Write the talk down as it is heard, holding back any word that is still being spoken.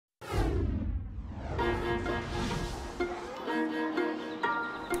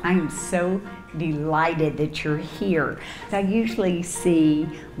I am so delighted that you're here. I usually see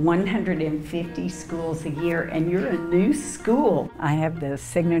 150 schools a year, and you're a new school. I have the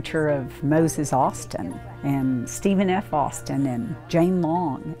signature of Moses Austin and Stephen F. Austin and Jane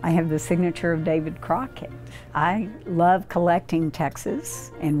Long. I have the signature of David Crockett. I love collecting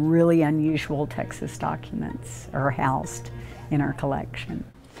Texas, and really unusual Texas documents are housed in our collection.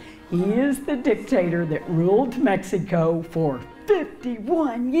 He is the dictator that ruled Mexico for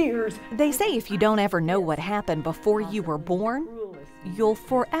 51 years. They say if you don't ever know what happened before you were born, you'll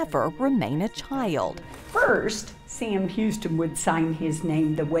forever remain a child. First, Sam Houston would sign his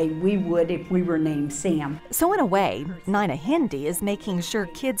name the way we would if we were named Sam. So in a way, Nina Hendee is making sure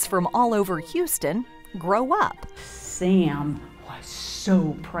kids from all over Houston grow up. Sam was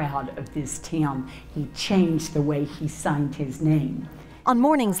so proud of this town, he changed the way he signed his name. On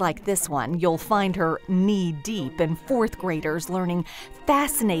mornings like this one, you'll find her knee-deep in fourth graders learning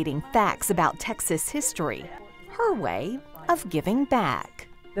fascinating facts about Texas history. Her way of giving back.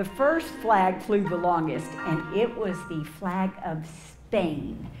 The first flag flew the longest, and it was the flag of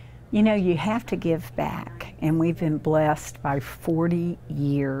Spain. You know, you have to give back, and we've been blessed by 40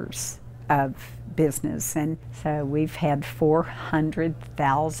 years of business, and so we've had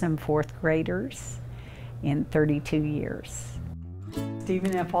 400,000 fourth graders in 32 years.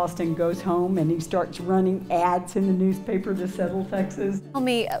 Stephen F. Austin goes home and he starts running ads in the newspaper to settle Texas. Tell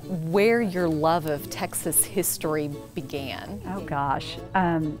me where your love of Texas history began. Oh gosh,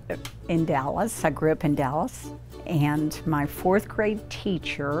 in Dallas. I grew up in Dallas, and my fourth grade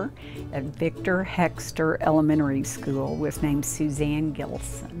teacher at Victor Hexter Elementary School was named Suzanne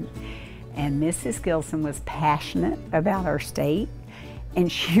Gilson. And Mrs. Gilson was passionate about our state, and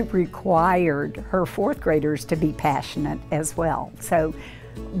she required her fourth graders to be passionate as well. So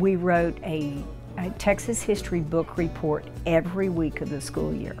we wrote a Texas history book report every week of the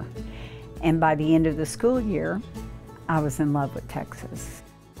school year. And by the end of the school year, I was in love with Texas.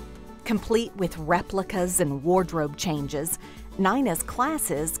 Complete with replicas and wardrobe changes, Nina's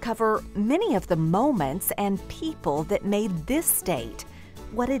classes cover many of the moments and people that made this state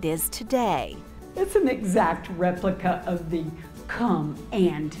what it is today. It's an exact replica of the "Come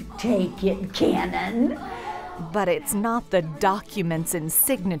and take it" cannon. But it's not the documents and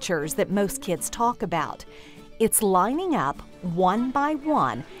signatures that most kids talk about. It's lining up one by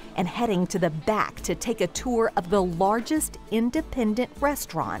one and heading to the back to take a tour of the largest independent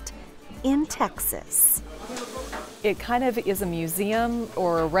restaurant in Texas. It kind of is a museum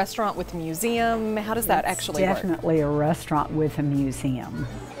or a restaurant with a museum. How does that actually work? Definitely a restaurant with a museum.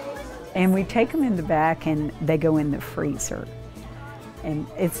 And we take them in the back and they go in the freezer. And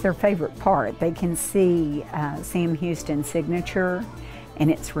it's their favorite part. They can see Sam Houston's signature, and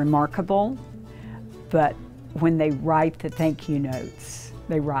it's remarkable. But when they write the thank you notes,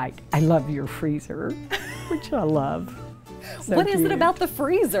 they write, "I love your freezer," which I love. So what is cute. it about the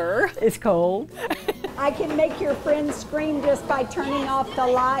freezer? It's cold. I can make your friends scream just by turning off the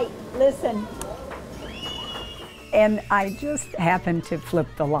light. Listen. And I just happen to flip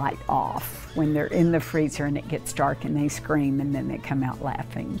the light off when they're in the freezer and it gets dark and they scream and then they come out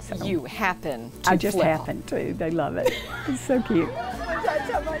laughing. So You happen to I just flip. happen to. They love it. It's so cute.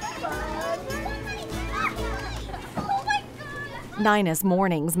 That's so much fun. Oh my God. Nina's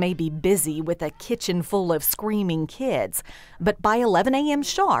mornings may be busy with a kitchen full of screaming kids, but by 11 a.m.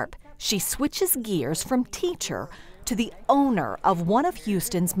 sharp, she switches gears from teacher to the owner of one of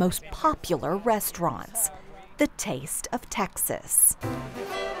Houston's most popular restaurants, the Taste of Texas.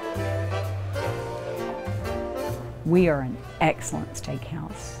 We are an excellent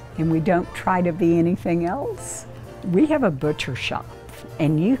steakhouse, and we don't try to be anything else. We have a butcher shop,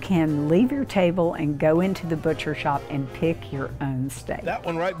 and you can leave your table and go into the butcher shop and pick your own steak. That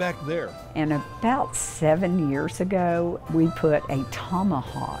one right back there. And about 7 years ago, we put a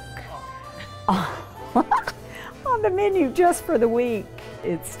tomahawk on the menu just for the week.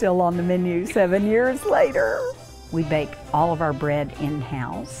 It's still on the menu 7 years later. We bake all of our bread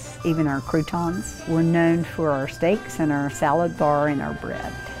in-house, even our croutons. We're known for our steaks and our salad bar and our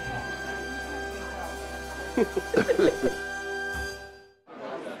bread.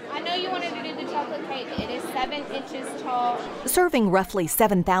 I know you wanted to do the chocolate cake. It is 7 inches tall. Serving roughly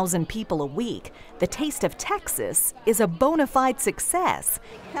 7,000 people a week, the Taste of Texas is a bona fide success,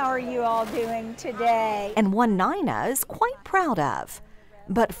 How are you all doing today? and one Nina is quite proud of.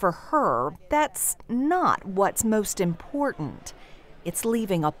 But for her, that's not what's most important. It's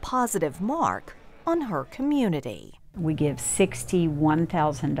leaving a positive mark on her community. We give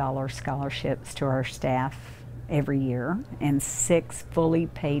 $61,000 scholarships to our staff every year and 6 fully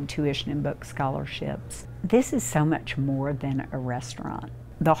paid tuition and book scholarships. This is so much more than a restaurant.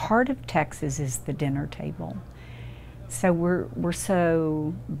 the heart of Texas is the dinner table. So we're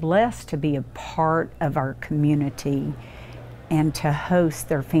so blessed to be a part of our community and to host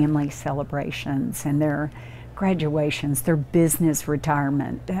their family celebrations and their graduations, their business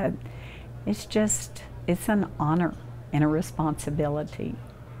retirement. It's an honor and a responsibility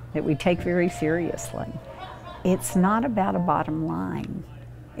that we take very seriously. It's not about a bottom line.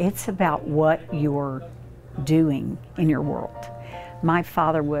 It's about what you're doing in your world. My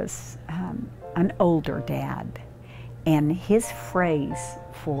father was an older dad, and his phrase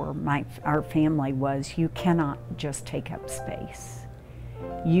for our family was, you cannot just take up space.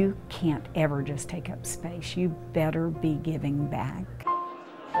 You can't ever just take up space. You better be giving back.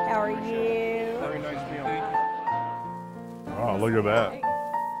 How are you? Very nice meal. Oh, look at that.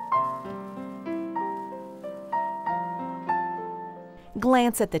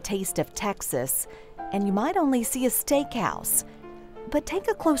 Glance at the taste of Texas, and you might only see a steakhouse. But take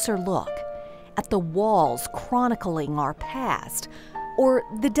a closer look at the walls chronicling our past, or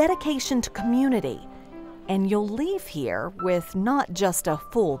the dedication to community, and you'll leave here with not just a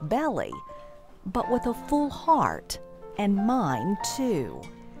full belly, but with a full heart and mind too.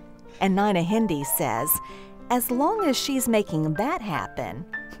 And Nina Hendee says, as long as she's making that happen,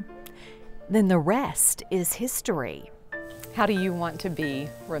 then the rest is history. How do you want to be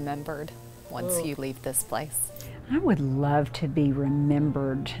remembered once you leave this place? I would love to be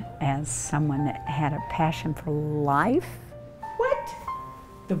remembered as someone that had a passion for life. What?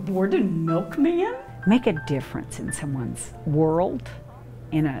 The Borden milkman? Make a difference in someone's world,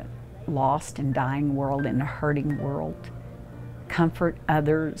 in a lost and dying world, in a hurting world. Comfort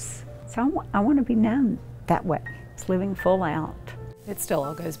others. So I want to be known that way. It's living full out. It still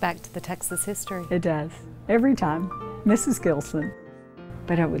all goes back to the Texas history. It does. Every time. Mrs. Gilson.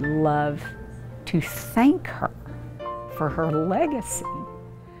 But I would love to thank her for her legacy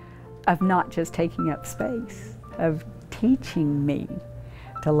of not just taking up space, of teaching me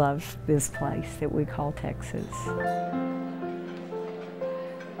to love this place that we call Texas.